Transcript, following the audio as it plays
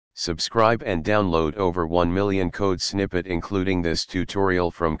Subscribe and download over 1 million code snippet including this tutorial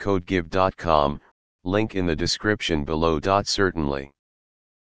from codegive.com, link in the description below. Certainly.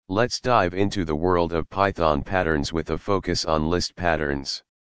 Let's dive into the world of Python patterns with a focus on list patterns.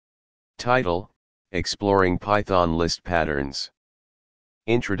 Title: Exploring Python list patterns.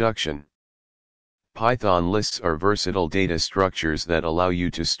 Introduction. Python lists are versatile data structures that allow you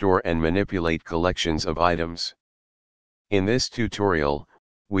to store and manipulate collections of items. In this tutorial,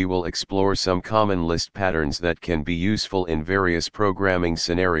 we will explore some common list patterns that can be useful in various programming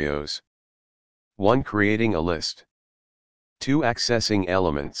scenarios. 1. Creating a list. 2. Accessing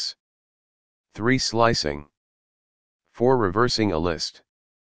elements. 3. Slicing. 4. Reversing a list.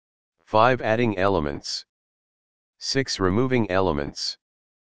 5. Adding elements. 6. Removing elements.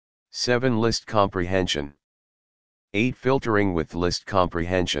 7. List comprehension. 8. Filtering with list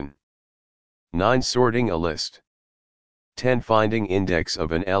comprehension. 9. Sorting a list. 10. Finding index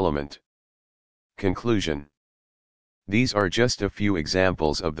of an element. Conclusion. These are just a few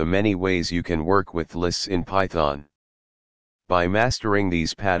examples of the many ways you can work with lists in Python. By mastering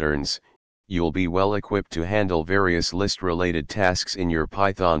these patterns, you'll be well equipped to handle various list-related tasks in your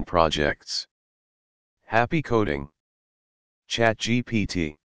Python projects. Happy coding!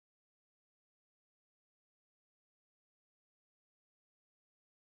 ChatGPT.